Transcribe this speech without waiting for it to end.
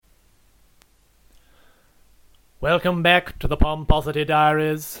Welcome back to the Pomposity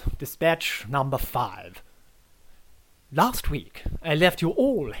Diaries, dispatch number 5. Last week, I left you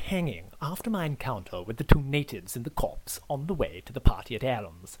all hanging after my encounter with the two natives in the copse on the way to the party at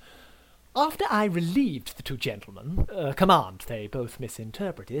Aram's. After I relieved the two gentlemen, a command they both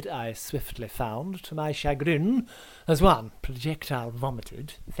misinterpreted, I swiftly found, to my chagrin, as one projectile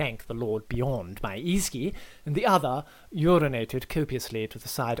vomited, thank the Lord, beyond my iski, and the other urinated copiously to the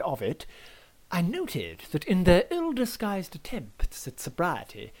side of it, I noted that in their ill-disguised attempts at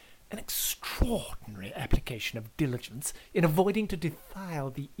sobriety, an extraordinary application of diligence in avoiding to defile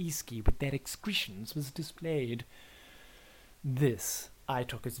the iski with their excretions was displayed. This I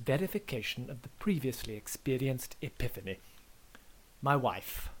took as verification of the previously experienced epiphany. My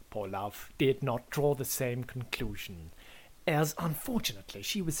wife, poor love, did not draw the same conclusion, as unfortunately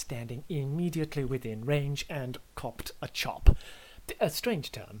she was standing immediately within range and copped a chop. A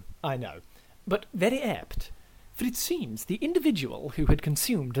strange term, I know, but very apt, for it seems the individual who had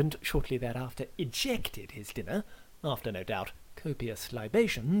consumed and shortly thereafter ejected his dinner, after no doubt copious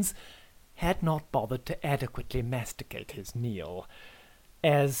libations, had not bothered to adequately masticate his meal.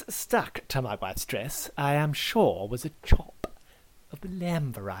 As stuck to my wife's dress, I am sure, was a chop, of the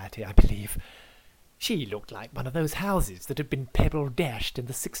lamb variety, I believe. She looked like one of those houses that had been pebble-dashed in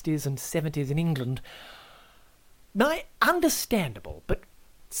the 60s and 70s in England. My understandable but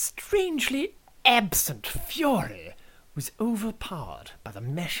strangely absent fury was overpowered by the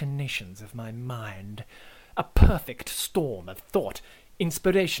machinations of my mind. A perfect storm of thought,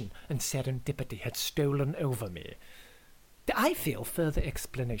 inspiration, and serendipity had stolen over me. I feel further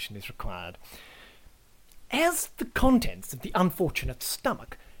explanation is required. As the contents of the unfortunate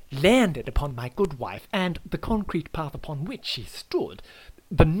stomach landed upon my good wife and the concrete path upon which she stood,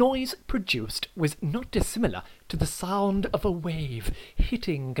 the noise produced was not dissimilar to the sound of a wave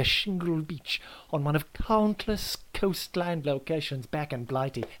hitting a shingle beach on one of countless coastline locations back in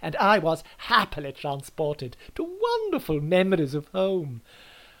Blighty, and I was happily transported to wonderful memories of home.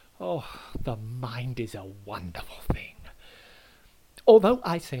 Oh, the mind is a wonderful thing. Although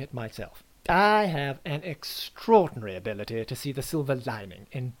I say it myself, I have an extraordinary ability to see the silver lining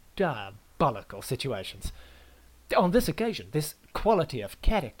in diabolical situations. On this occasion, this quality of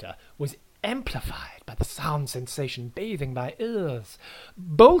character was amplified by the sound sensation bathing my ears,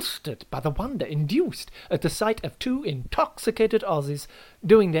 bolstered by the wonder induced at the sight of two intoxicated Aussies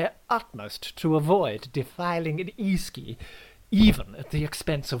doing their utmost to avoid defiling an iski, even at the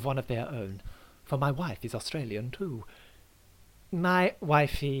expense of one of their own, for my wife is Australian too. My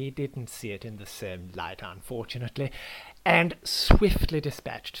wifey didn't see it in the same light, unfortunately, and swiftly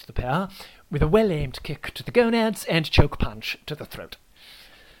dispatched the pair with a well-aimed kick to the gonads and choke punch to the throat.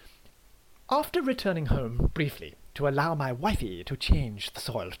 After returning home briefly to allow my wifey to change the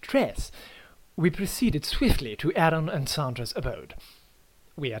soiled dress, we proceeded swiftly to Aaron and Sandra's abode.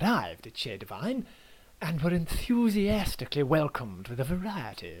 We arrived at Chez Divine and were enthusiastically welcomed with a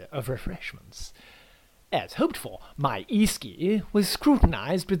variety of refreshments. As hoped for, my iski was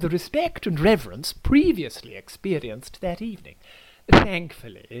scrutinized with the respect and reverence previously experienced that evening,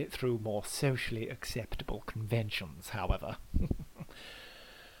 thankfully through more socially acceptable conventions, however.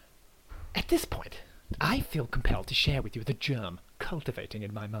 At this point, I feel compelled to share with you the germ cultivating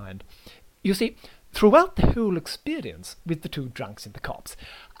in my mind. You see, throughout the whole experience with the two drunks in the copse,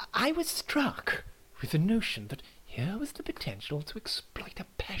 I was struck with the notion that here was the potential to exploit a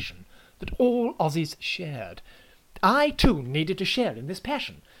passion that all Aussies shared. I, too, needed to share in this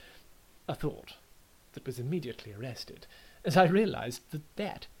passion. A thought that was immediately arrested, as I realized that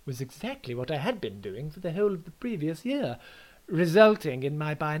that was exactly what I had been doing for the whole of the previous year, resulting in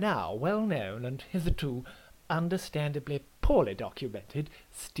my by now well-known and hitherto understandably poorly documented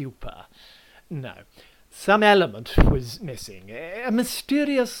stupor. No, some element was missing, a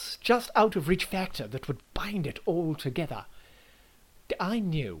mysterious, just-out-of-reach factor that would bind it all together. I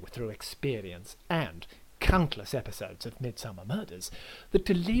knew through experience and countless episodes of Midsummer Murders that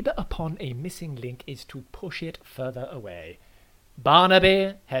to labour upon a missing link is to push it further away.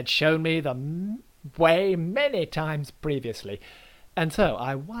 Barnaby had shown me the way many times previously, and so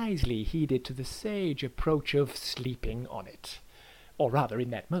I wisely heeded to the sage approach of sleeping on it, or rather in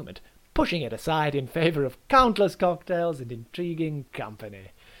that moment, pushing it aside in favour of countless cocktails and intriguing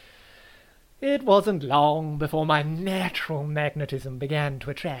company. It wasn't long before my natural magnetism began to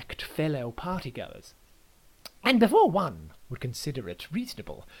attract fellow partygoers, and before one would consider it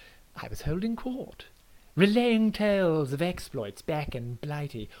reasonable, I was holding court, relaying tales of exploits back in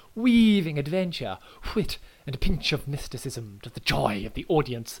Blighty, weaving adventure, wit, and a pinch of mysticism to the joy of the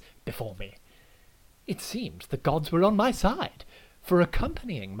audience before me. It seemed the gods were on my side, for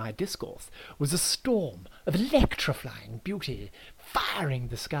accompanying my discourse was a storm of electrifying beauty, firing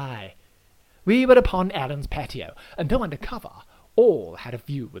the sky. We were upon Allen's patio, and though under cover, all had a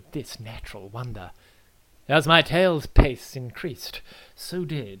view of this natural wonder. As my tale's pace increased, so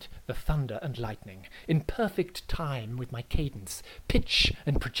did the thunder and lightning, in perfect time with my cadence, pitch,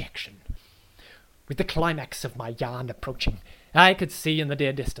 and projection. With the climax of my yarn approaching, I could see in the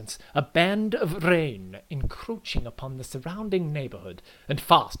dear distance a band of rain encroaching upon the surrounding neighbourhood and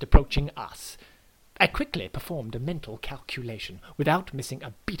fast approaching us. I quickly performed a mental calculation, without missing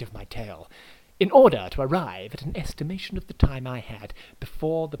a beat of my tale, in order to arrive at an estimation of the time I had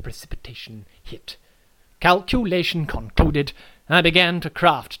before the precipitation hit. Calculation concluded, I began to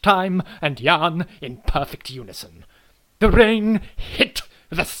craft time and yarn in perfect unison. The rain hit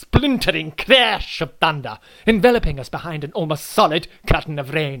with a splintering crash of thunder, enveloping us behind an almost solid curtain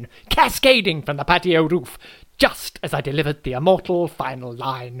of rain, cascading from the patio roof, just as I delivered the immortal final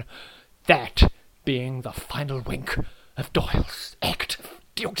line, that being the final wink of Doyle's act of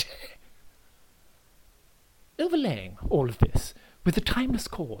duty. Overlaying all of this with the timeless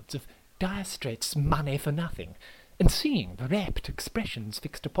chords of Dire Straits' Money for Nothing, and seeing the rapt expressions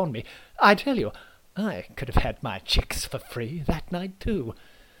fixed upon me, I tell you, I could have had my chicks for free that night too.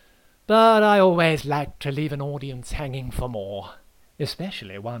 But I always liked to leave an audience hanging for more,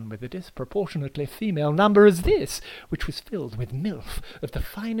 especially one with a disproportionately female number as this, which was filled with MILF of the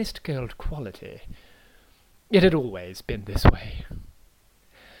finest girl quality. It had always been this way.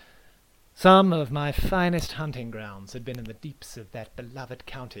 Some of my finest hunting grounds had been in the deeps of that beloved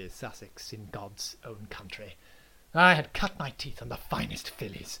county, Sussex, in God's own country. I had cut my teeth on the finest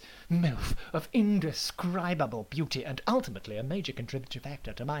fillies, MILF of indescribable beauty, and ultimately a major contributing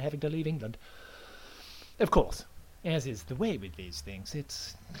factor to my having to leave England. Of course, as is the way with these things,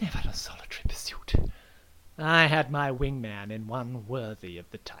 it's never a solitary pursuit. I had my wingman in one worthy of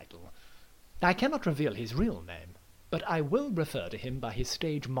the title. I cannot reveal his real name, but I will refer to him by his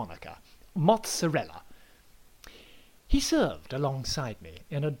stage moniker, Mozzarella. He served alongside me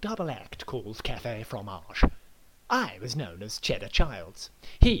in a double act called Café Fromage. I was known as Cheddar Childs.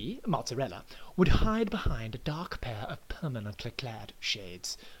 He, Mozzarella, would hide behind a dark pair of permanently clad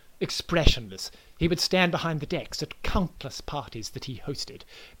shades. Expressionless, he would stand behind the decks at countless parties that he hosted,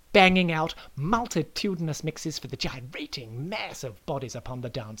 banging out multitudinous mixes for the gyrating mass of bodies upon the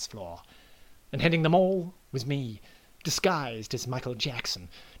dance floor. And heading them all was me, disguised as Michael Jackson,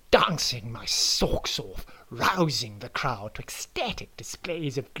 dancing my socks off, rousing the crowd to ecstatic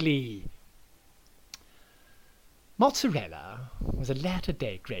displays of glee. Mozzarella was a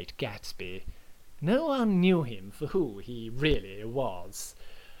latter-day Great Gatsby. No one knew him for who he really was.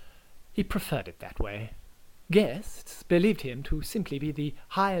 He preferred it that way. Guests believed him to simply be the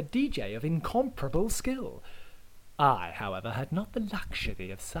hired DJ of incomparable skill. I, however, had not the luxury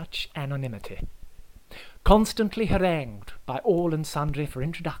of such anonymity. Constantly harangued by all and sundry for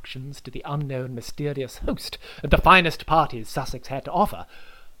introductions to the unknown mysterious host of the finest parties Sussex had to offer,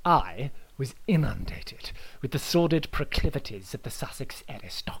 I was inundated with the sordid proclivities of the Sussex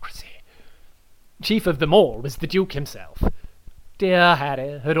aristocracy. Chief of them all was the Duke himself. Dear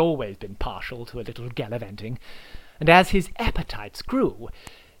Harry had always been partial to a little gallivanting, and as his appetites grew,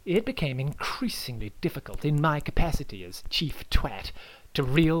 it became increasingly difficult in my capacity as chief twat to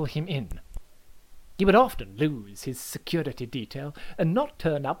reel him in. He would often lose his security detail and not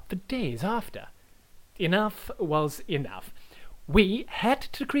turn up for days after. Enough was enough. We had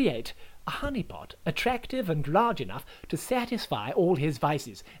to create a honeypot attractive and large enough to satisfy all his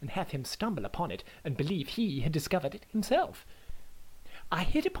vices and have him stumble upon it and believe he had discovered it himself. I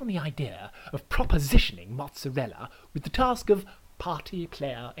hit upon the idea of propositioning Mozzarella with the task of party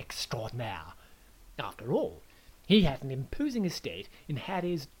player extraordinaire. After all, he had an imposing estate in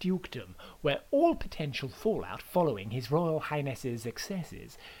Harry's dukedom, where all potential fallout following his Royal Highness's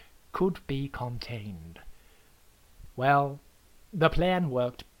excesses could be contained. Well, the plan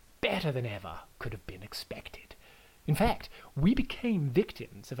worked better than ever could have been expected. In fact, we became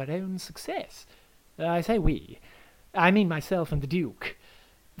victims of our own success. I say we. I mean myself and the Duke.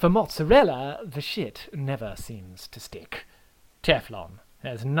 For Mozzarella, the shit never seems to stick. Teflon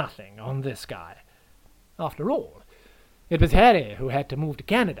has nothing on this guy. After all, it was Harry who had to move to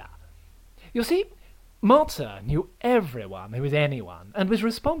Canada. You see, Mozza knew everyone who was anyone, and was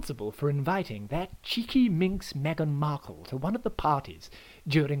responsible for inviting that cheeky minx Meghan Markle to one of the parties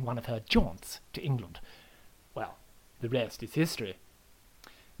during one of her jaunts to England. Well, the rest is history.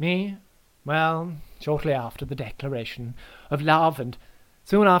 Me, well, shortly after the declaration of love and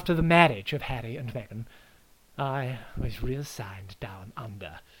soon after the marriage of Harry and Meghan, I was reassigned down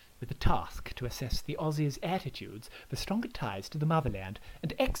under with the task to assess the Aussies' attitudes for stronger ties to the motherland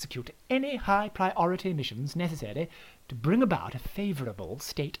and execute any high-priority missions necessary to bring about a favourable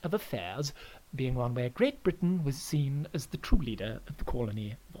state of affairs, being one where Great Britain was seen as the true leader of the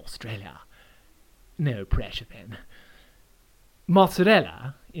colony of Australia. No pressure, then.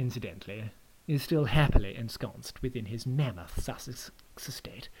 Mozzarella, incidentally, is still happily ensconced within his mammoth Sussex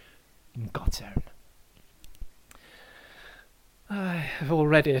estate in God's own. I have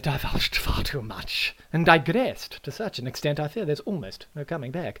already divulged far too much, and digressed to such an extent I fear there's almost no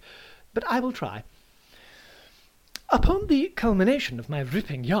coming back. But I will try. Upon the culmination of my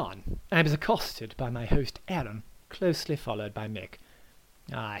ripping yarn, I was accosted by my host Aaron, closely followed by Mick.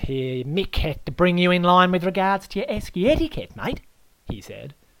 "I hear Mick had to bring you in line with regards to your esky etiquette, mate," he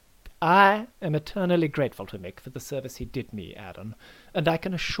said. "I am eternally grateful to Mick for the service he did me, Aaron, and I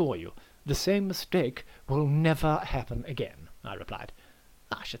can assure you the same mistake will never happen again," I replied.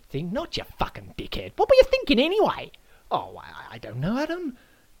 "I should think not, you fucking dickhead. What were you thinking anyway?" "Oh, I don't know, Aaron.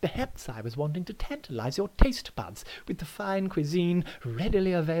 Perhaps I was wanting to tantalize your taste buds with the fine cuisine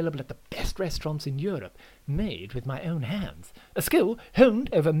readily available at the best restaurants in Europe, made with my own hands. A skill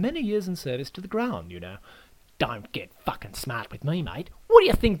honed over many years in service to the ground, you know." "Don't get fucking smart with me, mate. What do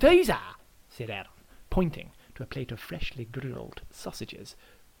you think these are?" said Adam, pointing to a plate of freshly grilled sausages.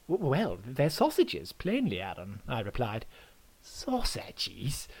 "Well, they're sausages, plainly, Adam," I replied.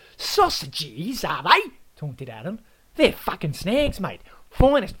 "Sausages? Sausages, are they?" taunted Adam. "They're fucking snags, mate.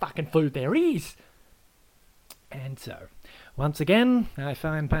 Finest fucking food there is." And so, once again, I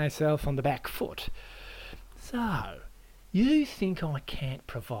find myself on the back foot. "So, you think I can't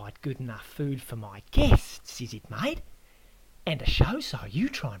provide good enough food for my guests, is it, mate? And to show so, you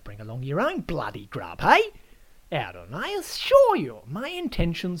try and bring along your own bloody grub, hey? Aaron, I assure you, my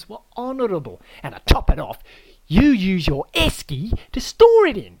intentions were honourable, and to top it off, you use your esky to store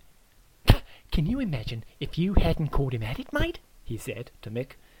it in. Can you imagine if you hadn't caught him at it, mate?" he said to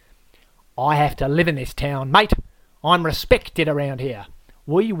Mick. "I have to live in this town, mate. I'm respected around here.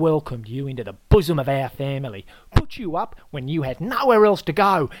 We welcomed you into the bosom of our family, put you up when you had nowhere else to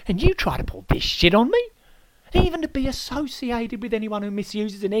go, and you try to pull this shit on me? Even to be associated with anyone who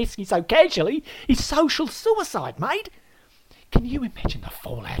misuses an esky so casually is social suicide, mate. Can you imagine the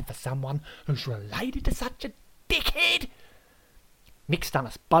fallout for someone who's related to such a dickhead? Mick's done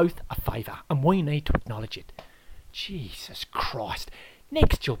us both a favour, and we need to acknowledge it. Jesus Christ,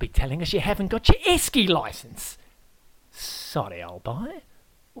 next you'll be telling us you haven't got your esky licence." "Sorry, old boy.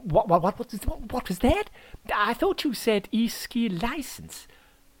 What was that? I thought you said esky licence."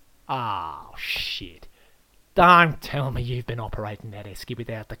 "Oh, shit. Don't tell me you've been operating that esky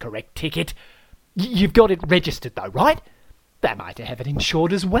without the correct ticket. You've got it registered though, right?" "They might have it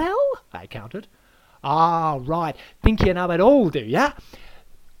insured as well," I countered. "Ah, right. Think you know it all, do ya?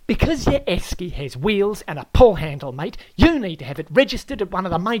 Because your esky has wheels and a pull handle, mate, you need to have it registered at one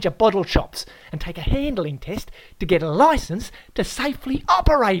of the major bottle shops and take a handling test to get a licence to safely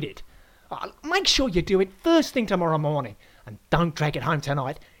operate it. Make sure you do it first thing tomorrow morning, and don't drag it home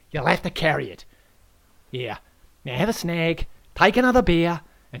tonight. You'll have to carry it. Here, now have a snag, take another beer,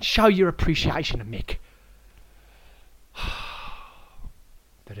 and show your appreciation to Mick."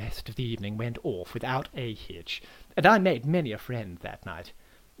 The rest of the evening went off without a hitch, and I made many a friend that night.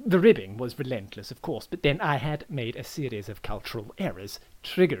 The ribbing was relentless, of course, but then I had made a series of cultural errors,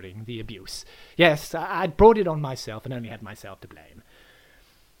 triggering the abuse. Yes, I'd brought it on myself and only had myself to blame.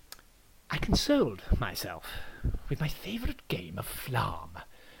 I consoled myself with my favourite game of flam.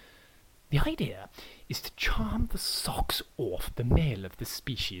 The idea is to charm the socks off the male of the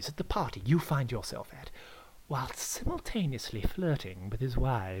species at the party you find yourself at, whilst simultaneously flirting with his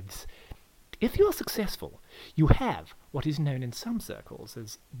wives. If you are successful, you have what is known in some circles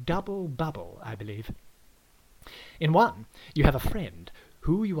as double bubble, I believe. In one, you have a friend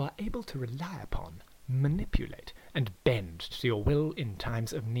who you are able to rely upon, manipulate, and bend to your will in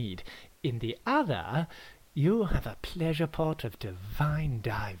times of need. In the other, you have a pleasure pot of divine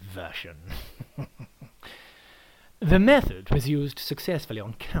diversion. The method was used successfully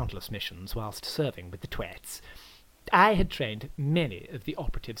on countless missions whilst serving with the twats. I had trained many of the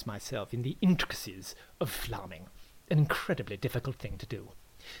operatives myself in the intricacies of flamming, an incredibly difficult thing to do.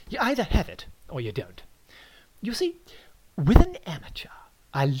 You either have it or you don't. You see, with an amateur,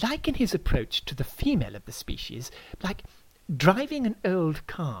 I liken his approach to the female of the species like driving an old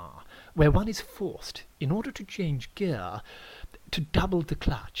car where one is forced, in order to change gear, to double the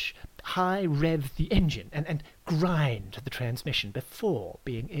clutch, high-rev the engine, and grind the transmission before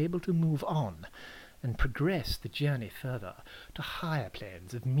being able to move on and progress the journey further to higher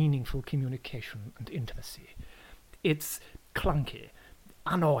planes of meaningful communication and intimacy. It's clunky,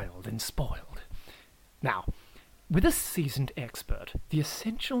 unoiled and spoiled. Now, with a seasoned expert, the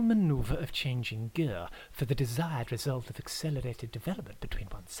essential maneuver of changing gear for the desired result of accelerated development between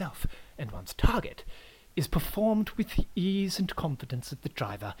oneself and one's target is performed with the ease and confidence of the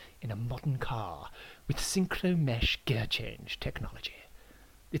driver in a modern car with synchro-mesh gear change technology.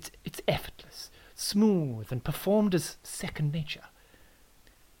 It's effortless, smooth, and performed as second nature.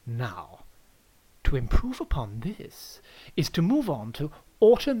 Now, to improve upon this is to move on to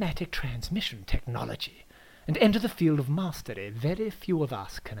automatic transmission technology and enter the field of mastery very few of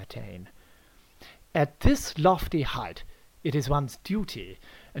us can attain. At this lofty height, it is one's duty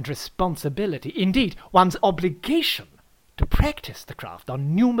and responsibility, indeed one's obligation, to practice the craft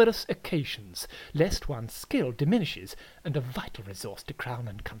on numerous occasions, lest one's skill diminishes and a vital resource to crown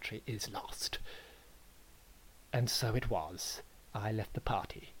and country is lost. And so it was. I left the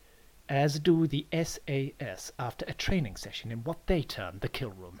party, as do the SAS after a training session in what they term the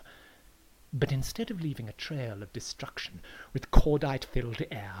kill room. But instead of leaving a trail of destruction with cordite-filled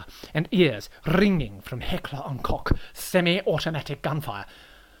air and ears ringing from Heckler & Koch semi-automatic gunfire,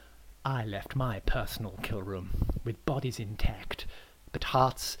 I left my personal kill room with bodies intact, but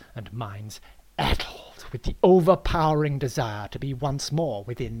hearts and minds addled with the overpowering desire to be once more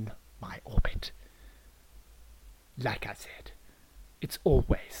within my orbit. Like I said, it's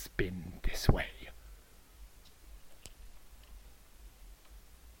always been this way.